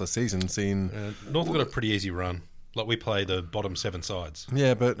of the season. North have got a pretty easy run. Like we play the bottom 7 sides.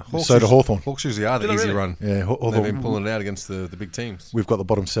 Yeah, but Hawks So do Hawthorn. Hawks usually are the Do they easy really? run. Yeah, They've Hawthorn. been pulling it out against the big teams. We've got the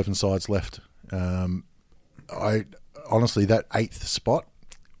bottom 7 sides left. I honestly, that 8th spot,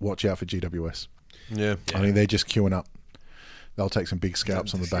 watch out for GWS. Yeah. I think they're just queuing up. They'll take some big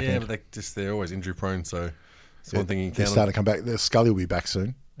scalps on the back end. but they're always injury prone, so it's one thing you can They're count starting to come back. Scully will be back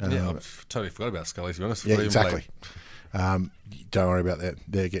soon. Yeah, I've totally forgot about Scully, to be honest. Yeah, Forgot even exactly. played. Don't worry about that.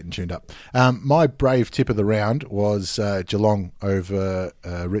 They're getting tuned up. My brave tip of the round was Geelong over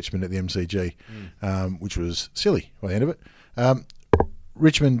Richmond at the MCG, which was silly by the end of it.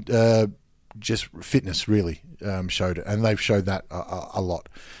 Richmond, just fitness really showed it, and they've showed that a lot.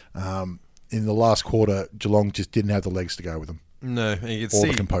 In the last quarter, Geelong just didn't have the legs to go with them. No, and you could Or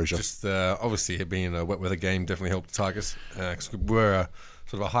see the composure. Just obviously it being a wet weather game definitely helped the Tigers because we're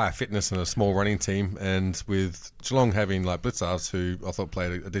sort of a higher fitness and a small running team, and with Geelong having like Blitzards, who I thought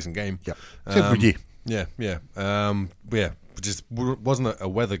played a decent game. Yep, it's a good year. Yeah. It just wasn't a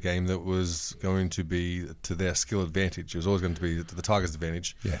weather game that was going to be to their skill advantage. It was always going to be to the Tigers'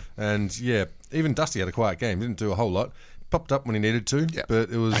 advantage. Yeah. And even Dusty had a quiet game. Didn't do a whole lot. Popped up when he needed to, but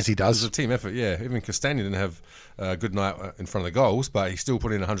it was as he does. It was a team effort. Yeah, even Castagna didn't have a good night in front of the goals, but he still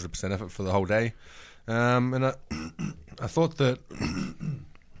put in 100% effort for the whole day. And I thought that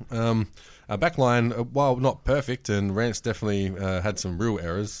our back line, while not perfect, and Rance definitely had some real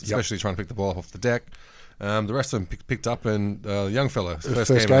errors, especially trying to pick the ball off the deck. The rest of them picked up, and the young fella,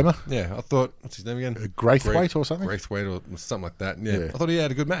 first gamer? Yeah, I thought, what's his name again? Graithwaite or something? Graithwaite or something like that. Yeah, I thought he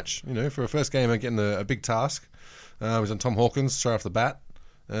had a good match, for a first gamer getting a big task. He was on Tom Hawkins straight off the bat.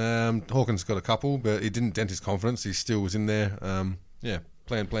 Hawkins got a couple, but he didn't dent his confidence. He still was in there.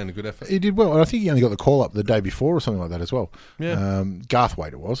 Playing a good effort. He did well, and I think he only got the call up the day before or something like that as well. Yeah.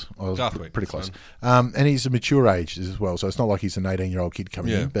 Garthwaite it was. I was Garthwaite, pretty close. fine. And he's a mature age as well, so it's not like he's an 18-year-old kid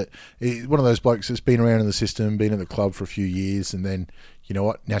coming Yeah. in, but he's one of those blokes that's been around in the system, been at the club for a few years, and then, you know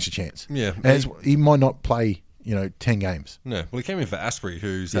what, now's your chance. Yeah. And he might not play, 10 games. No, well, he came in for Asprey,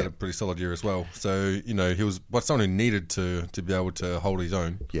 who's had a pretty solid year as well. So, he was someone who needed to be able to hold his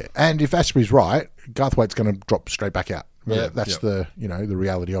own. Yeah, and if Asprey's right, Garthwaite's going to drop straight back out. Yeah, That's the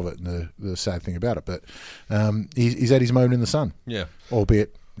reality of it and the sad thing about it. But he's had his moment in the sun. Yeah.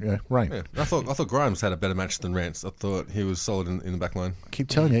 Albeit rain. Yeah. I thought Grimes had a better match than Rance. I thought he was solid in the back line. I keep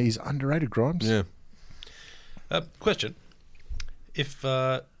telling you, he's underrated, Grimes. Yeah. Question: If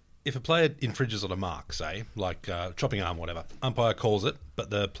a player infringes on a mark, say like chopping arm, whatever, umpire calls it,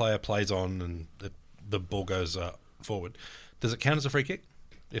 but the player plays on and the ball goes forward, does it count as a free kick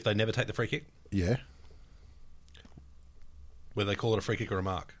if they never take the free kick? Yeah. Whether they call it a free kick or a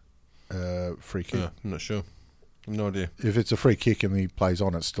mark? Free kick. I'm not sure. No idea. If it's a free kick and he plays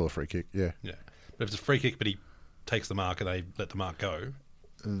on, it's still a free kick. Yeah. Yeah. But if it's a free kick, but he takes the mark and they let the mark go,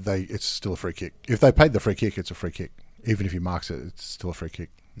 It's still a free kick. If they paid the free kick, it's a free kick. Even if he marks it, it's still a free kick.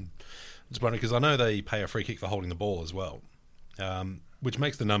 Just wondering because I know they pay a free kick for holding the ball as well, which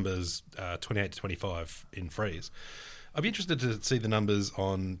makes the numbers 28 to 25 in frees. I'd be interested to see the numbers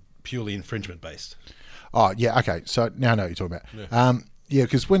on purely infringement based. Oh, yeah, okay. So now I know what you're talking about. Yeah,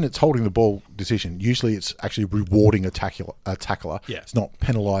 because when it's holding the ball decision, usually it's actually rewarding a tackler. Yeah. It's not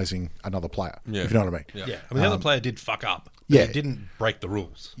penalising another player, Yeah. if you know what I mean. Yeah. I mean, the other player did fuck up. But yeah. he didn't break the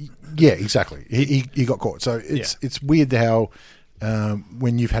rules. Yeah, exactly. He got caught. So it's weird how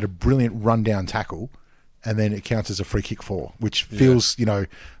when you've had a brilliant rundown tackle and then it counts as a free kick for, which feels,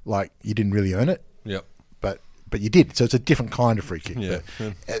 like you didn't really earn it. Yep. But you did, so it's a different kind of free kick. Yeah,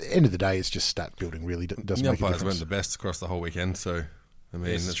 But at the end of the day, it's just stat building. Really doesn't The make a umpires difference. weren't the best across the whole weekend, so I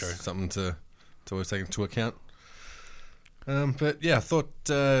mean Yes, that's true. something to always take into account. But yeah, I thought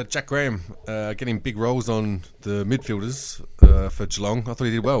Jack Graham getting big roles on the midfielders for Geelong. I thought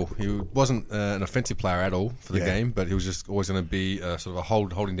he did well. He wasn't an offensive player at all for the game, but he was just always going to be sort of a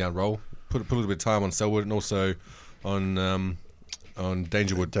holding down role. Put a little bit of time on Selwood and also on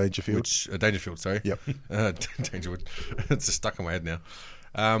Dangerfield. Dangerfield, sorry. Yep. Dangerwood. It's just stuck in my head now.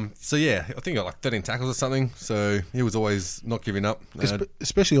 So yeah, I think he got like 13 tackles or something. So he was always not giving up.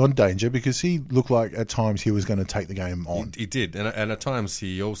 Especially on Danger, because he looked like at times he was going to take the game on. He did, and at times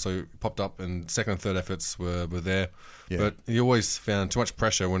he also popped up, and second and third efforts were there. Yeah. But he always found too much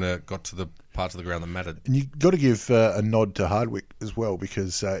pressure when it got to the parts of the ground that mattered. And you got to give a nod to Hardwick as well,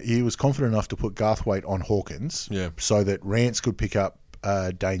 because he was confident enough to put Garthwaite on Hawkins, so that Rance could pick up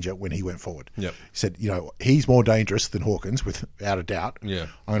Danger when he went forward. Yep. He said, he's more dangerous than Hawkins, without a doubt. Yeah.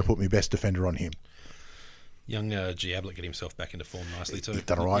 I'm going to put my best defender on him. Young G. Ablett get himself back into form nicely too. He's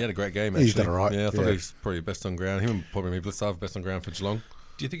done all right. He had a great game, actually. He's done all right. Yeah, I thought he's probably best on ground. Him and probably Blitzarve best on ground for Geelong.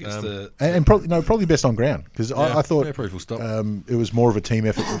 Do you think it's and probably best on ground because I thought probably full stop. it was more of a team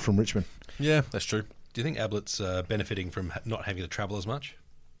effort from Richmond. Yeah, that's true. Do you think Ablett's benefiting from not having to travel as much?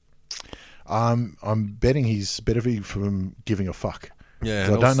 I'm betting he's benefiting from giving a fuck. Yeah,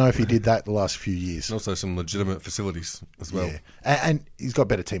 'Cause I don't know if he did that the last few years. And also some legitimate facilities as well. Yeah. And he's got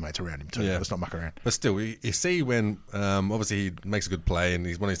better teammates around him too. Yeah. Let's not muck around. But still, you see when obviously he makes a good play and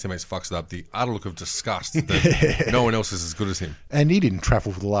one of his teammates fucks it up, the utter look of disgust that no one else is as good as him. And he didn't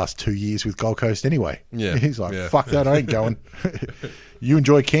travel for the last 2 years with Gold Coast anyway. Yeah. He's like, Yeah. fuck that, I ain't going. You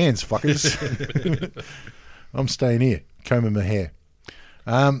enjoy Cairns, fuckers. I'm staying here, combing my hair.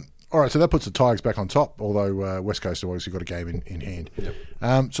 All right, so that puts the Tigers back on top, although West Coast have obviously got a game in hand.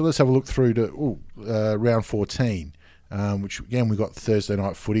 Yep. So let's have a look through to round 14, which, again, we got Thursday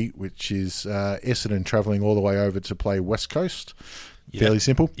night footy, which is Essendon travelling all the way over to play West Coast. Fairly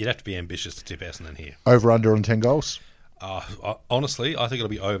simple. You'd have to be ambitious to tip Essendon here. Over, under on 10 goals. Honestly, I think it'll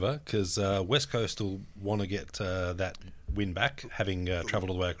be over because West Coast will want to get that win back, having travelled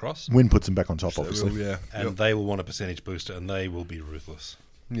all the way across. Win puts them back on top, obviously. Yeah. And they will want a percentage booster, and they will be ruthless.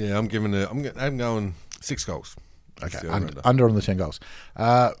 Yeah, I'm going 6 goals. Okay, That's the over-under. under on the 10 goals.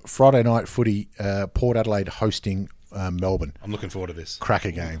 Friday night footy, Port Adelaide hosting Melbourne. I'm looking forward to this.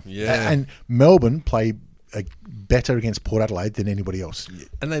 Cracker game. Yeah. And Melbourne play better against Port Adelaide than anybody else.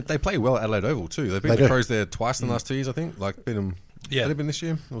 And they play well at Adelaide Oval too. They've beat They the do. Crows there twice in the last 2 years, I think. Like beat them. Yeah. Had it been this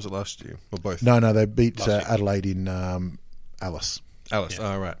year? Or was it last year? Or both? No, they beat Last week. Adelaide in Alice. Alice.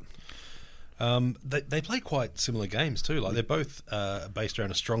 Yeah. Oh, right. They play quite similar games too. Like they're both based around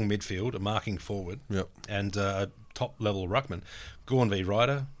a strong midfield, a marking forward, Yep. and a top level ruckman. Gorn v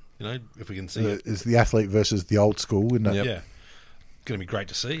Ryder, if we can see it. It's the athlete versus the old school, isn't it? Yep. Yeah, going to be great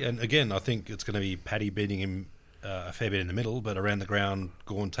to see. And again, I think it's going to be Paddy beating him a fair bit in the middle, but around the ground,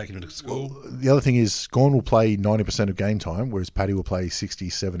 Gorn taking him to school. The other thing is Gorn will play 90% of game time, whereas Paddy will play 60,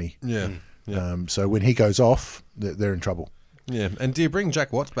 70. Yeah. Yeah. So when he goes off, they're in trouble. Yeah. And do you bring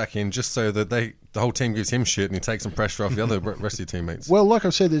Jack Watts back in just so that the whole team gives him shit and he takes some pressure off the other rest of your teammates? Well, like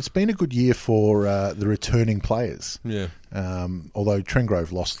I've said, it's been a good year for the returning players. Yeah. Although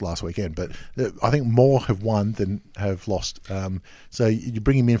Trengrove lost last weekend, but I think more have won than have lost. So you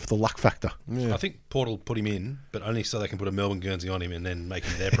bring him in for the luck factor. Yeah. I think Port will put him in, but only so they can put a Melbourne Guernsey on him and then make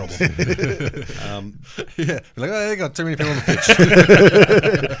him their problem. Yeah. Like, they got too many people on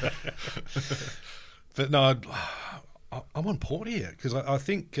the pitch. But no, I want Port here because I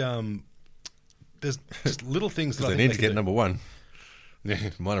think there's just little things that I They think need to can get do. number one.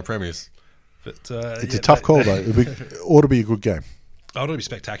 Minor premiers. But It's a tough call, though. It ought to be a good game. Oh, it'll be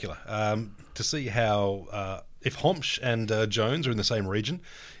spectacular to see how if Homsch and Jones are in the same region,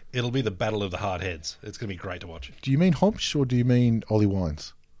 it'll be the battle of the hard heads. It's going to be great to watch. Do you mean Homsch or do you mean Ollie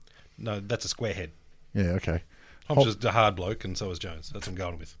Wines? No, that's a square head. Yeah, okay. Homsch is a hard bloke, and so is Jones. That's what I'm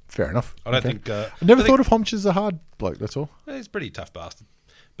going with. Fair enough. I don't Okay. think. I never thought of Homsch as a hard bloke, that's all. He's a pretty tough bastard,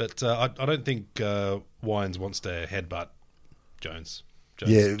 but I don't think Wines wants to headbutt Jones.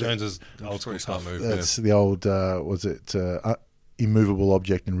 Yeah, Jones is old school Pretty smart stuff. move. That's the old, immovable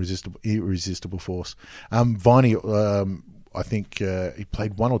object and irresistible force. Viney, I think he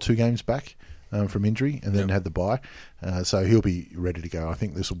played 1 or 2 games back from injury and then had the bye. So he'll be ready to go. I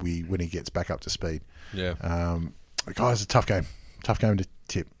think this will be when he gets back up to speed. Yeah. Guys, it's a tough game. Tough game to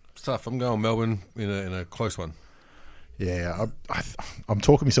tip. It's tough. I'm going Melbourne in a close one. Yeah, I'm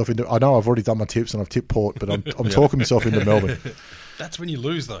talking myself into. I know I've already done my tips and I've tipped Port, but I'm talking myself into Melbourne. That's when you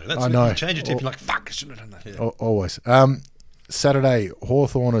lose, though. That's I when know. you change your tip. You're like, fuck, I shouldn't have done that. Always. Saturday,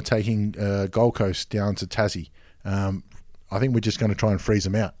 Hawthorn are taking Gold Coast down to Tassie. I think we're just going to try and freeze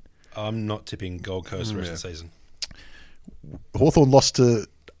them out. I'm not tipping Gold Coast the rest of the season. Hawthorn lost to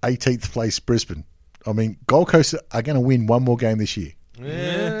 18th place Brisbane. I mean, Gold Coast are going to win one more game this year.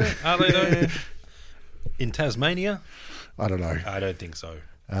 Yeah, are they though? In Tasmania? I don't know. I don't think so.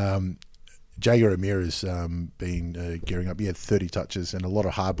 Jager Amira's been gearing up. He had 30 touches and a lot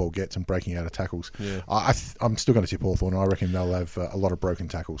of hardball gets and breaking out of tackles. Yeah. I'm still going to tip Hawthorn. I reckon they'll have a lot of broken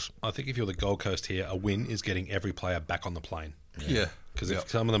tackles. I think if you're the Gold Coast here, a win is getting every player back on the plane. Yeah. Because if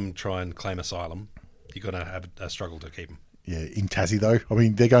some of them try and claim asylum, you're going to have a struggle to keep them. Yeah, in Tassie though. I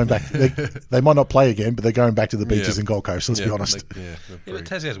mean, they're going back. They might not play again, but they're going back to the beaches in Gold Coast. Let's be honest. Yeah, but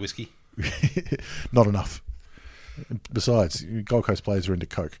Tassie has whiskey. Not enough. Besides, Gold Coast players are into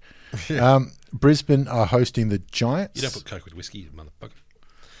Coke. Brisbane are hosting the Giants. You don't put Coke with whiskey, you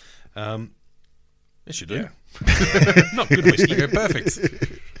motherfucker. Yes, you do. Yeah. Not good whiskey. Okay, perfect.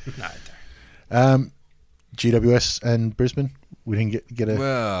 No, don't. GWS and Brisbane. We didn't get a.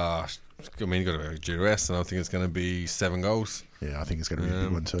 Well, I mean, you've got to go GWS, and I think it's going to be 7 goals. Yeah, I think it's going to be a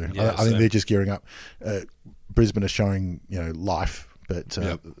big one too. yeah, I think so- they're just gearing up. Brisbane are showing life,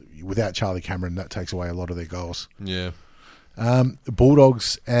 but without Charlie Cameron, that takes away a lot of their goals. Yeah.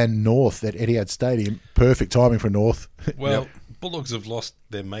 Bulldogs and North at Etihad Stadium. Perfect timing for North. Well, Bulldogs have lost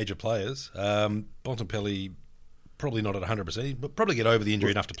their major players. Bontempelli probably not at 100%, but probably get over the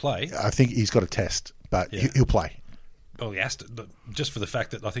injury enough to play. I think he's got a test, but he'll play. Oh, he has to, just for the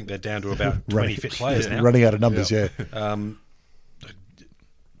fact that I think they're down to about 20 fit players now. Running out of numbers,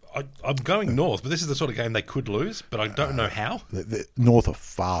 I'm going North, but this is the sort of game they could lose, but I don't know how. The North are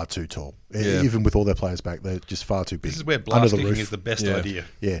far too tall. Even with all their players back, they're just far too big. This is where blast kicking is the best idea.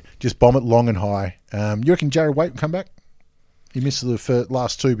 Yeah, just bomb it long and high. You reckon Jared Waite will come back? He missed the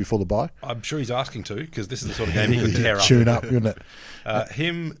last two before the bye. I'm sure he's asking to, because this is the sort of game he could tear up. Tune up, isn't it?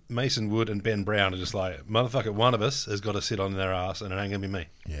 Him, Mason Wood, and Ben Brown are just like, motherfucker, one of us has got to sit on their ass, and it ain't going to be me.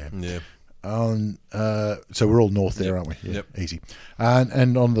 Yeah. So we're all North there, aren't we? Yeah, Yep. Easy.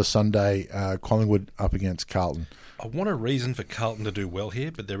 And on the Sunday, Collingwood up against Carlton. I want a reason for Carlton to do well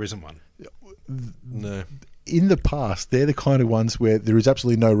here, but there isn't one. No. In the past, they're the kind of ones where there is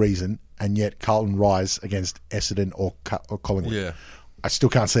absolutely no reason, and yet Carlton rise against Essendon or Collingwood. Yeah. I still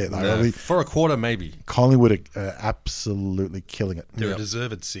can't see it, though. No. I mean, For a quarter, maybe. Collingwood are absolutely killing it. They're a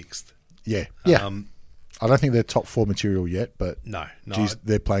deserved sixth. Yeah. I don't think they're top four material yet, but No, geez,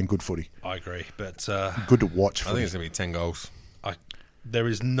 they're playing good footy. I agree, but Good to watch I footy. think it's going to be 10 goals. there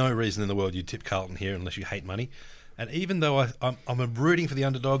is no reason in the world you'd tip Carlton here unless you hate money. And even though I'm rooting for the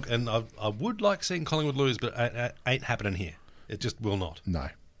underdog, and I would like seeing Collingwood lose, but it ain't happening here. It just will not. No.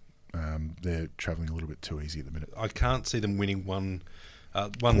 They're travelling a little bit too easy at the minute. I can't see them winning one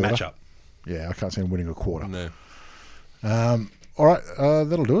matchup. Yeah, I can't see them winning a quarter. No. All right,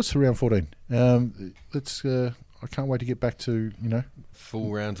 that'll do us for round 14. Let's. I can't wait to get back to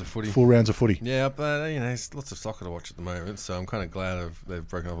Full rounds of footy. full rounds of footy. Yeah, but there's lots of soccer to watch at the moment, so I'm kind of glad they've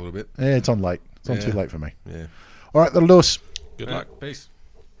broken up a little bit. Yeah, it's on late. It's on Yeah. too late for me. Yeah. All right, that'll do us. Good All luck. right, peace.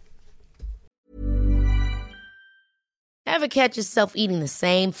 Ever catch yourself eating the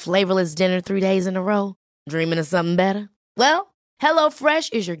same flavorless dinner 3 days in a row? Dreaming of something better? Well,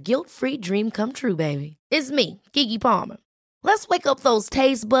 HelloFresh is your guilt-free dream come true, baby. It's me, Keke Palmer. Let's wake up those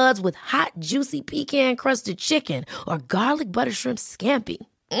taste buds with hot, juicy pecan-crusted chicken or garlic butter shrimp scampi.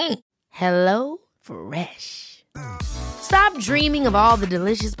 Hello Fresh. Stop dreaming of all the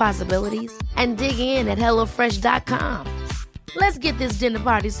delicious possibilities and dig in at HelloFresh.com. Let's get this dinner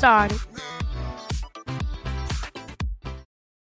party started.